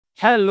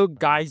Hello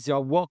guys, you're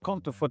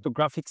welcome to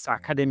Photographics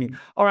Academy.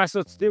 All right,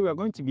 so today we're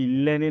going to be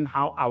learning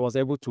how I was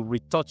able to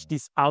retouch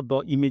these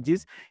outdoor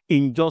images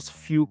in just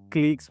few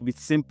clicks with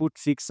simple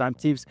tricks and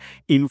tips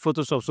in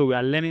Photoshop. So we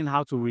are learning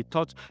how to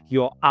retouch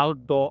your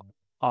outdoor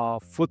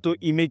photo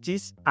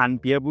images and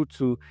be able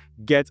to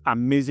get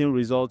amazing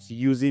results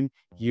using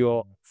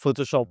your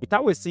Photoshop.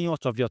 Without wasting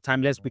much of your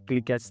time, let's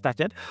quickly get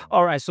started.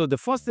 All right, so the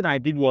first thing I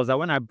did was that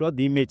when I brought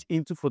the image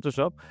into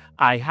Photoshop,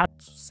 I had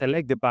to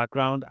select the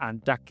background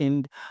and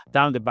darken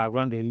down the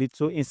background a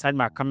little inside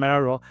my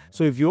camera raw.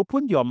 So if you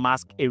open your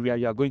mask area,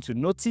 you are going to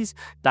notice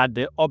that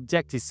the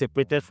object is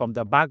separated from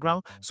the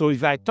background. So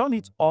if I turn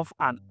it off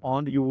and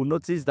on, you will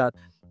notice that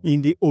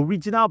in the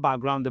original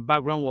background, the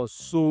background was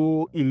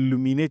so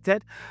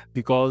illuminated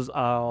because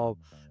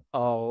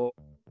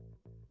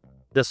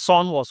the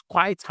sun was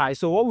quite high.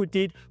 So what we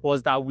did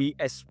was that we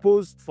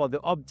exposed for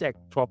the object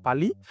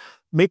properly,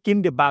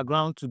 making the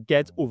background to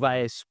get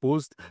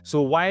overexposed.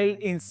 So while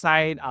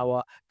inside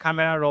our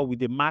camera raw with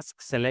the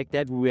mask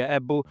selected, we were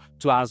able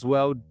to as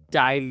well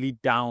dial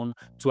it down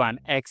to an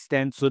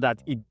extent so that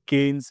it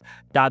gains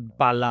that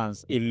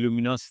balance in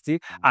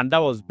luminosity. And that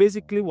was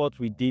basically what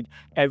we did.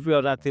 Every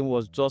other thing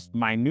was just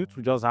minute.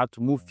 We just had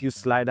to move few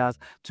sliders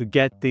to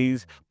get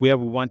things where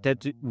we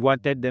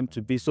wanted them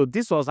to be. So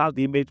this was how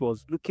the image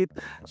was looking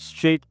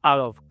straight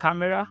out of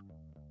camera.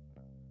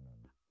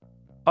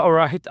 All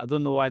right, I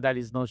don't know why that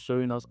is not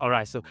showing us. All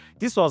right, so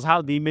this was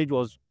how the image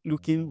was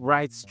looking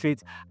right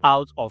straight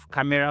out of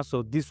camera.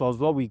 So this was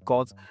what we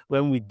got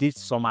when we did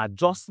some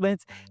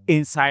adjustments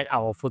inside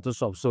our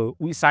Photoshop, so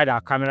inside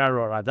our camera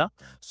raw rather.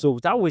 So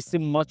without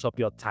wasting much of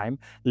your time,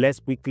 let's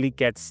quickly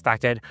get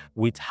started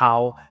with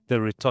how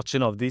the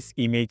retouching of this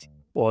image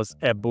was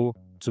able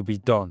to be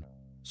done.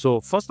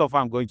 So first of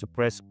all, I'm going to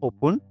press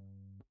open.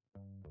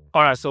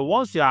 All right, so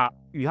once you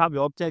have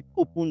your object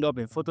opened up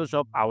in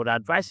Photoshop, I would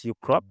advise you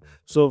crop.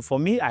 So for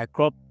me, I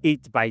crop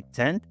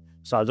 8:10.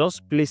 So I'll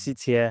just place it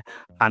here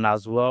and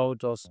as well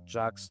just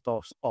drag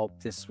stuff up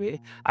this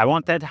way. I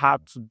wanted her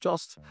to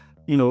just,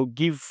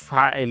 give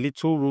her a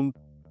little room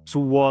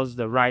towards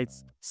the right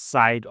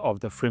side of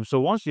the frame. So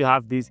once you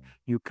have this,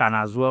 you can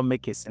as well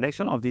make a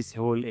selection of this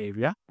whole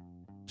area.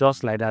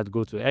 Just like that,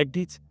 go to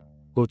edit,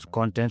 go to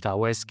content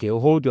aware scale,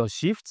 hold your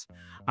shift,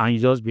 and you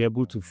just be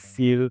able to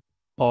fill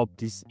up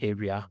this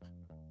area.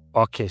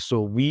 Okay,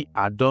 so we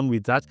are done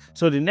with that.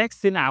 So the next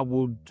thing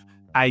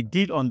I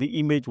did on the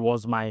image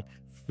was my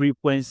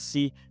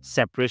frequency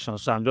separation.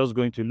 So I'm just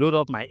going to load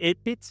up my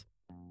 8-bit.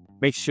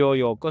 Make sure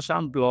your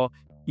Gaussian blur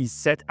is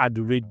set at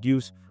the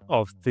radius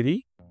of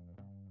 3.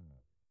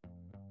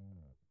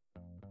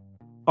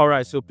 All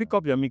right, so pick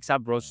up your mixer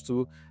brush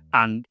tool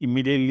and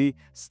immediately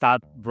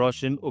start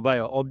brushing over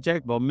your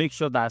object, but make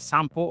sure that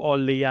sample all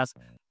layers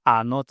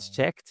are not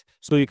checked.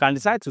 So you can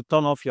decide to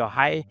turn off your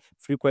high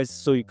frequency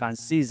so you can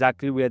see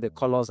exactly where the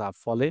colors are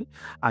falling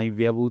and you'll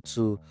be able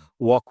to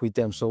work with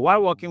them. So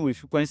while working with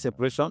frequency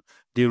separation,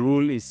 the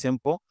rule is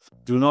simple.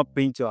 Do not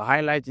paint your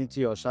highlight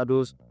into your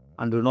shadows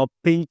and do not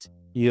paint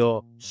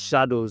your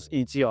shadows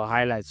into your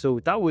highlights. So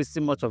without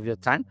wasting much of your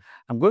time,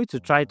 I'm going to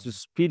try to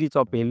speed it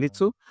up a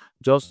little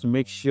just to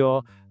make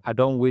sure I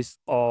don't waste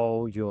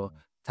all your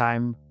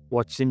time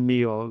watching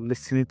me or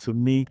listening to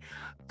me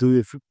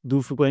do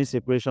frequency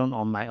separation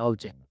on my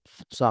object.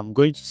 So I'm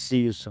going to see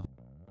you soon.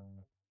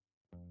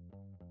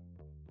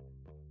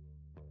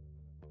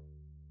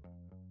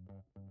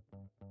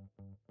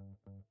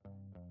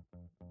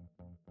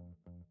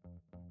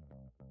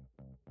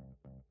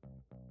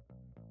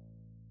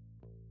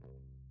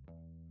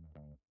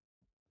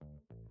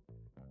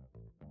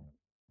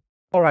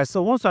 All right,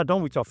 so once you're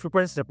done with your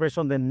frequency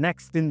separation, the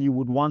next thing you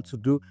would want to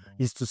do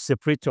is to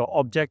separate your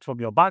object from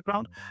your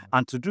background.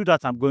 And to do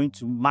that, I'm going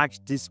to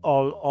match this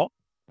all up.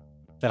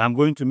 Then I'm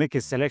going to make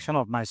a selection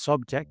of my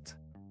subject.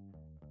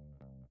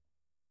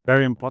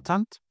 Very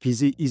important,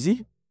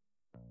 easy.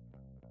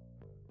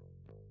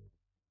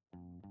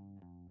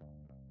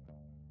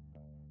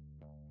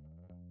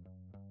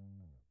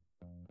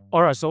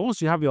 All right, so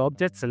once you have your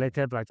object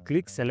selected, right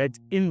click,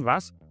 select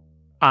inverse,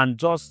 and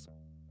just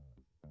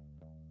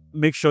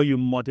make sure you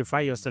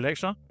modify your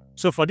selection.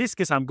 So for this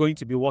case, I'm going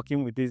to be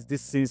working with this.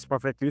 This seems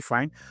perfectly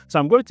fine. So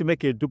I'm going to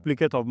make a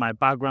duplicate of my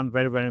background,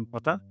 very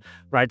important.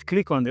 Right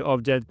click on the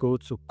object, go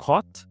to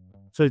cut.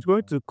 So it's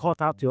going to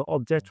cut out your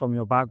object from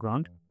your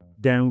background.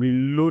 Then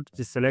reload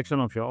the selection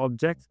of your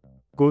object.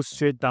 Go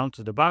straight down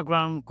to the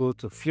background, go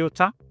to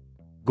filter,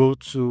 go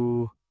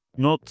to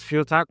not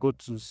filter, go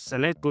to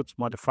select, go to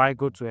modify,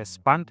 go to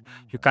expand.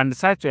 You can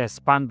decide to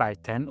expand by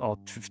 10 or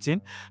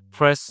 15.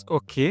 Press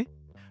OK.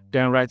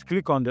 Then right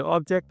click on the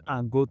object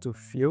and go to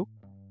fill.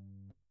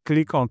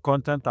 Click on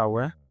content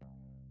aware.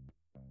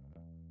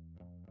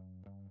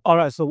 All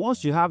right, so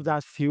once you have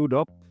that filled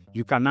up,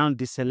 you can now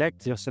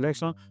deselect your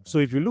selection. So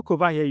if you look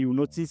over here, you'll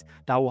notice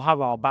that we'll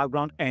have our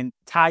background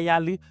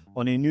entirely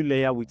on a new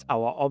layer with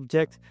our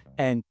object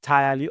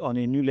entirely on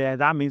a new layer.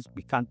 That means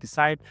we can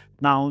decide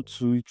now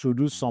to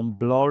introduce some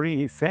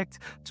blurring effect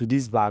to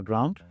this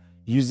background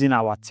using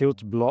our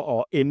tilt blur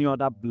or any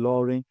other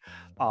blurring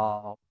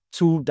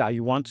tool that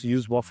you want to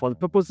use. But for the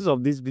purposes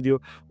of this video,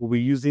 we'll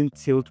be using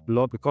Tilt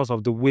Blur because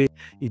of the way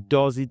it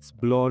does its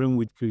blurring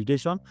with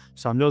gradation.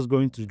 So I'm just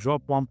going to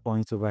drop 1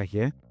 point over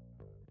here.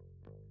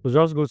 So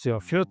just go to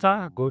your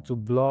filter, go to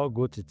blur,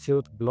 go to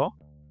Tilt Blur.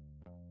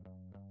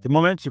 The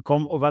moment you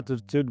come over to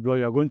the Tilt Blur,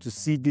 you're going to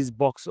see this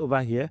box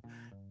over here.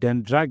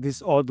 Then drag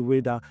this all the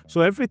way down. So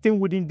everything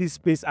within this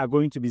space are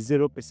going to be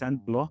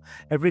 0% blur.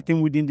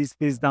 Everything within this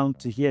space down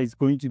to here is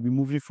going to be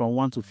moving from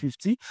 1 to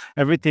 50.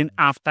 Everything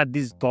after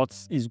these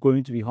dots is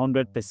going to be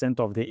 100%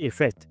 of the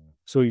effect.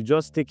 So you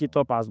just take it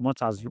up as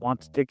much as you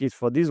want to take it.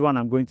 For this one,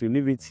 I'm going to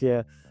leave it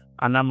here.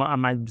 And I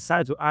might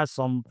decide to add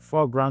some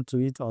foreground to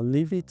it or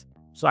leave it.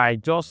 So I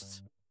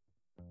just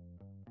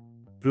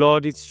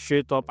blurred it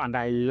straight up and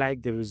I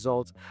like the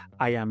result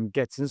I am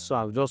getting. So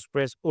I'll just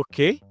press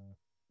OK.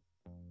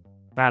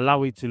 I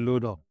allow it to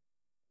load up.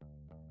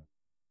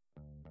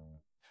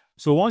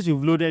 So once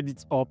you've loaded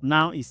it up,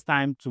 now it's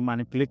time to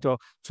manipulate or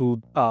to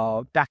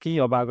darken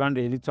your background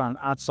a little and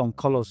add some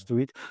colors to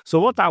it. So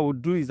what I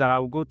would do is that I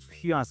will go to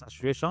hue and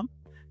saturation,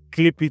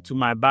 clip it to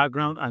my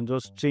background and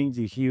just change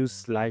the hue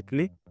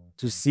slightly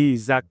to see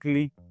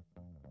exactly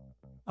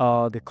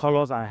the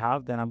colors I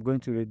have. Then I'm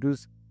going to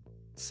reduce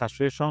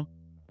saturation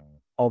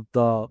of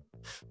the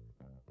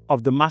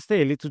master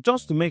a little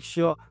just to make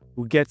sure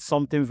we get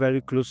something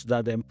very close to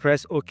that. Then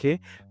press OK.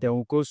 Then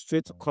we'll go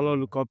straight to color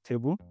lookup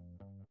table,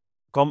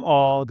 come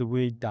all the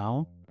way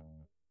down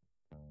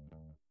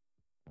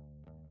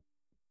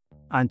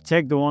and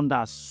check the one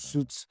that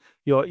suits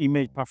your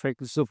image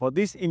perfectly. So for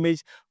this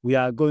image, we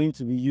are going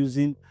to be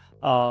using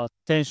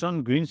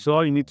tension green. So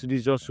all you need to do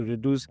is just to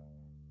reduce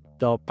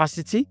the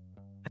opacity.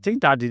 I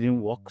think that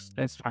didn't work.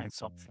 Let's find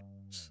something.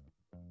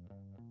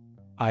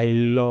 I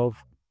love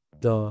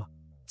the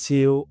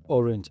teal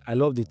orange. I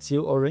love the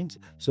teal orange.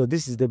 So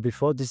this is the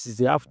before, this is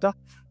the after.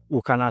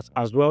 We can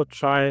as well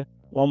try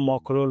one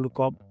more color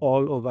lookup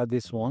all over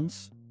these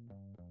ones.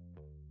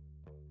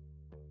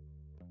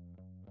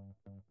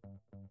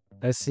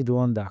 Let's see the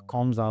one that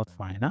comes out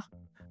finer.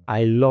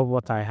 I love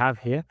what I have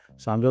here.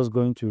 So I'm just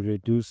going to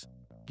reduce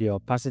the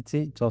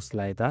opacity just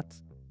like that.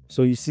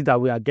 So you see that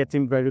we are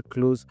getting very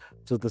close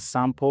to the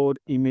sampled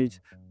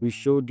image we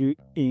showed you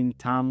in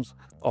terms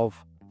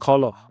of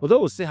color.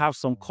 Although we still have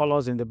some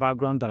colors in the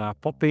background that are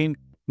popping,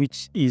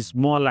 which is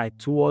more like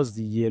towards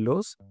the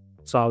yellows.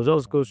 So I'll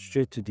just go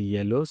straight to the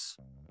yellows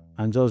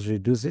and just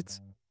reduce it.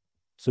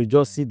 So you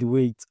just see the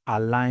way it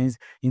aligns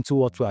into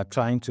what we are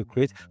trying to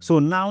create. So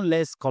now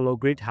let's color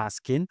grade her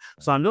skin.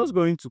 So I'm just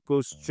going to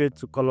go straight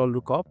to color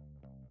lookup.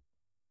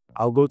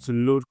 I'll go to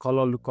load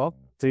color lookup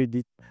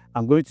 3D.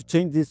 I'm going to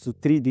change this to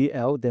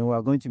 3DL. Then we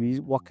are going to be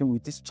working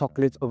with this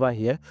chocolate over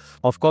here.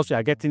 Of course, we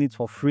are getting it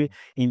for free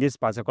in this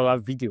particular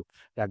video.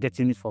 We are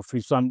getting it for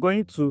free. So I'm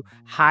going to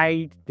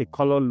hide the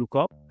color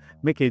lookup,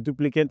 make a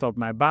duplicate of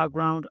my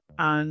background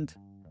and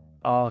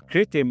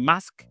create a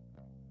mask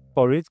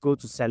for it. Go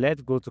to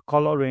select, go to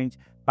color range.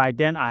 By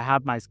then I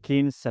have my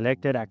skin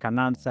selected. I can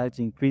now decide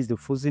to increase the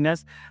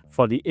fuzziness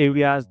for the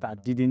areas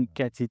that didn't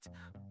get it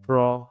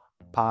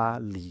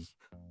properly.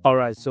 All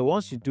right, so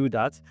once you do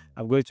that,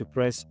 I'm going to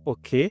press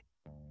OK.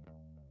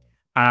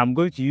 And I'm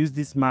going to use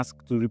this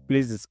mask to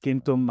replace the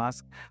skin tone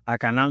mask. I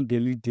can now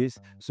delete this.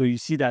 So you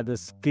see that the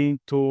skin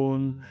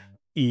tone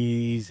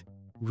is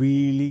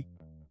really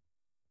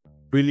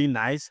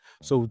nice.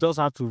 So we just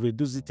have to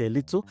reduce it a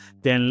little.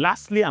 Then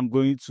lastly, I'm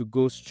going to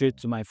go straight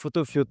to my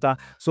photo filter.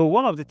 So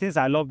one of the things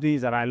I love doing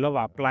is that I love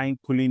applying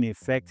cooling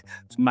effect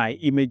to my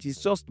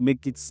images just to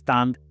make it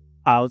stand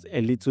out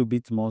a little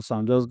bit more. So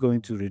I'm just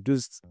going to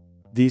reduce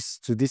this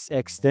to this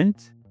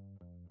extent.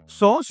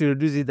 So once you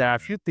reduce it, there are a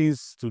few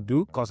things to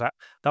do because that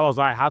was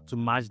why I had to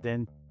match.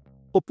 Then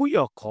open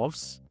your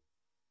curves.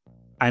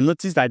 I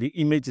noticed that the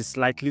image is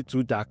slightly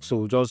too dark,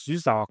 so just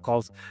use our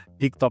curves,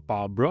 picked up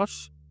our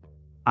brush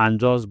and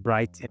just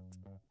brighten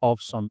up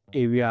some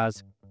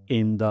areas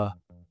in the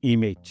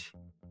image.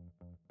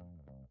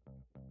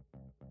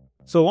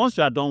 So once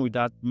you are done with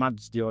that,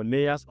 match your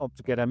layers up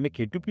together, make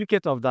a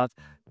duplicate of that,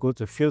 go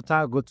to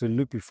filter, go to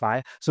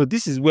loopify. So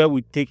this is where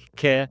we take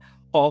care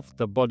of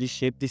the body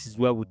shape. This is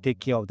where we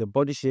take care of the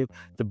body shape.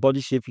 The body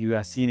shape you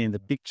are seeing in the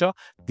picture,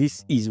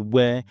 this is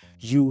where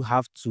you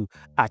have to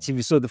achieve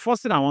it. So the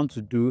first thing I want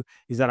to do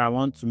is that I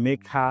want to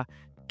make her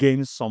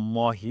gain some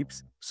more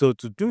hips. So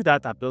to do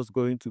that, I'm just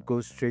going to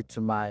go straight to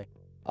my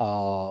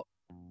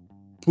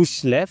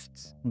push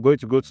left. I'm going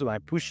to go to my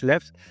push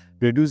left,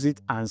 reduce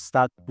it and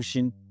start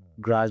pushing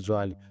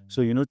gradually. So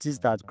you notice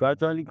that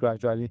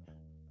gradually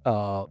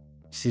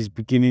she's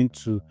beginning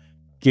to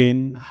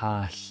gain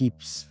her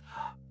hips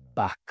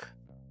back.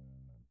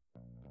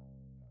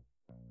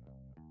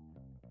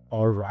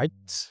 All right.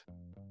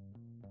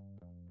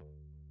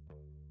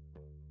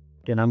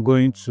 Then I'm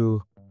going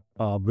to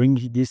bring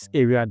this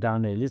area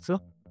down a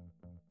little.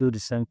 Do the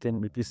same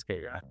thing with this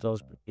area.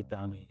 Just bring it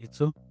down a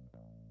little.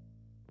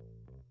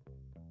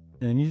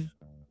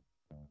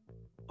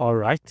 All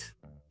right.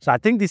 So I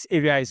think this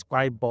area is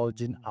quite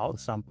bulging out.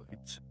 So I'm going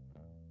to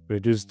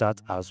reduce that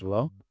as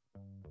well.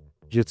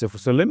 Beautiful.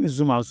 So let me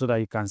zoom out so that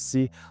you can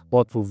see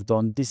what we've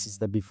done. This is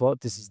the before,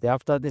 this is the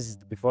after, this is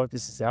the before,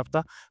 this is the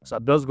after. So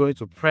I'm just going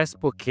to press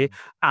OK.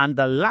 And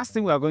the last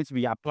thing we are going to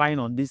be applying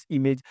on this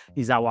image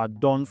is our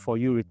done for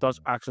you retouch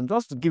action.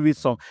 Just to give it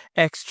some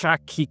extra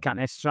kick and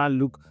extra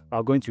look, we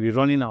are going to be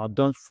running our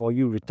done for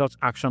you retouch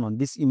action on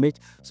this image.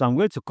 So I'm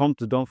going to come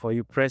to done for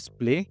you, press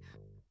play,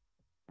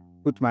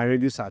 put my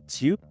radius at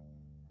 2,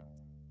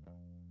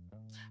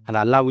 and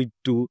allow it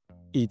to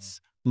its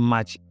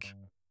magic.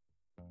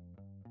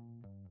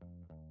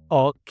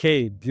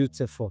 Okay,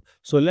 beautiful.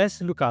 So let's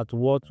look at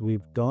what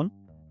we've done.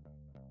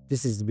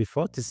 This is the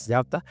before, this is the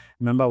after.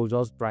 Remember, we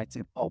just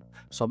brighten up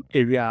some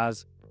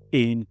areas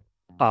in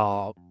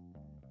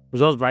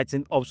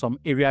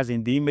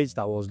the image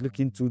that was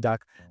looking too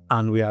dark,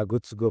 and we are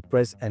good to go.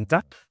 Press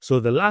enter. So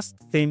the last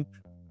thing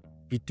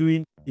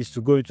between is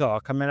to go into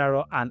our camera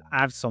raw and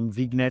add some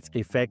vignette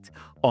effect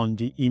on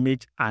the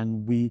image,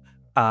 and we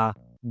are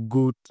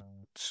good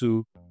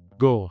to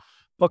go.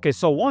 Okay,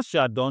 so once you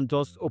are done,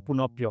 just open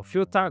up your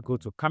filter, go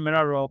to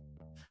camera raw,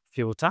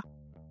 filter.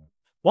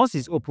 Once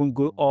it's open,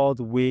 go all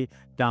the way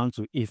down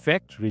to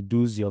effect,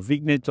 reduce your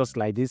vignette just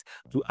like this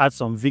to add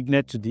some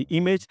vignette to the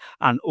image,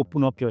 and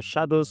open up your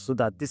shadows so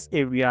that these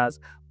areas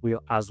will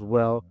as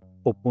well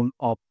open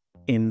up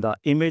in the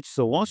image.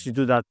 So once you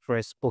do that,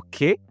 press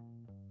OK.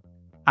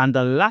 And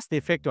the last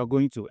effect we're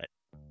going to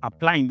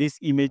apply in this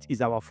image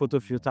is our photo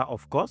filter,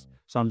 of course.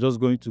 So I'm just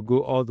going to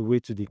go all the way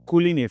to the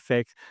cooling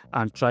effect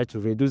and try to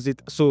reduce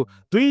it. So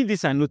doing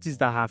this, I noticed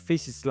that her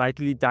face is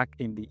slightly dark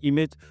in the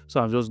image.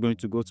 So I'm just going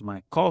to go to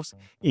my curves,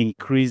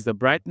 increase the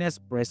brightness,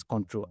 press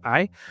Ctrl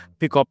I,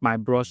 pick up my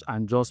brush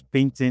and just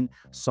painting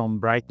some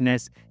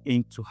brightness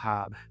into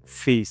her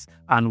face.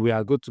 And we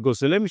are good to go.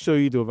 So let me show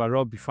you the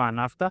overall before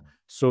and after.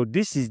 So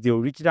this is the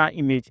original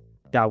image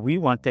that we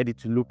wanted it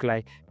to look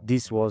like.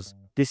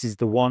 This is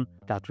the one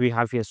that we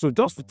have here. So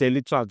just with a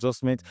little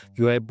adjustment,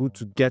 you're able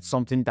to get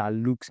something that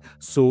looks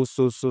so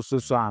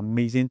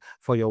amazing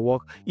for your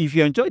work. If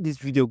you enjoyed this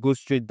video, go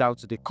straight down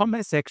to the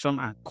comment section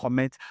and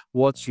comment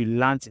what you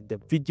learned in the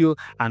video,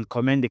 and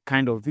comment the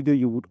kind of video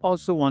you would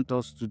also want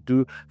us to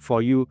do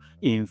for you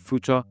in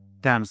future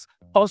times.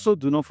 Also,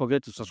 do not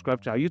forget to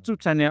subscribe to our YouTube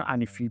channel,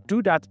 and if you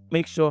do that,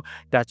 make sure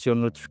that your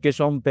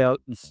notification bell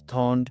is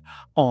turned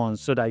on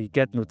so that you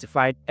get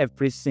notified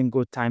every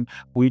single time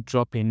we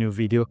drop a new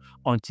video.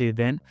 Until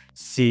then,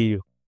 see you.